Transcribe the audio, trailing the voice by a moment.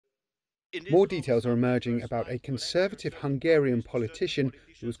More details are emerging about a conservative Hungarian politician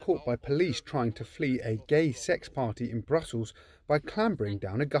who was caught by police trying to flee a gay sex party in Brussels by clambering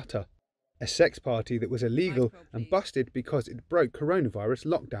down a gutter. A sex party that was illegal and busted because it broke coronavirus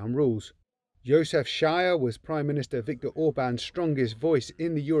lockdown rules. József Schaier was Prime Minister Viktor Orbán's strongest voice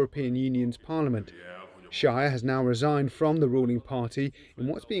in the European Union's Parliament. Schaier has now resigned from the ruling party in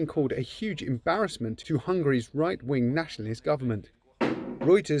what's being called a huge embarrassment to Hungary's right-wing nationalist government.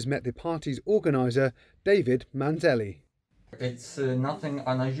 Reuters met the party's organiser, David Manzelli. It's nothing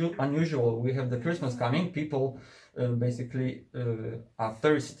unusual. We have the Christmas coming. People basically are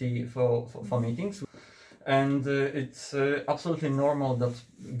thirsty for meetings. And it's absolutely normal that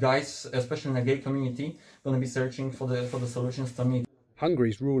guys, especially in the gay community, going to be searching for the solutions to meet.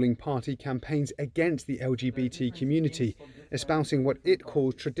 Hungary's ruling party campaigns against the LGBT community, espousing what it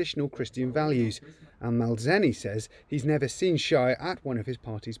calls traditional Christian values. And Manzelli says he's never seen Schaier at one of his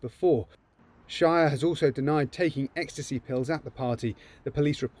parties before. Schaier has also denied taking ecstasy pills at the party. The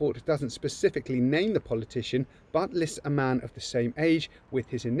police report doesn't specifically name the politician, but lists a man of the same age with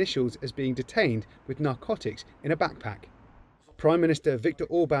his initials as being detained with narcotics in a backpack. Prime Minister Viktor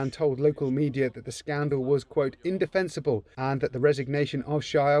Orbán told local media that the scandal was, quote, indefensible and that the resignation of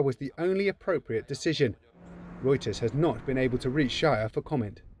Schaier was the only appropriate decision. Reuters has not been able to reach Schaier for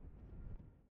comment.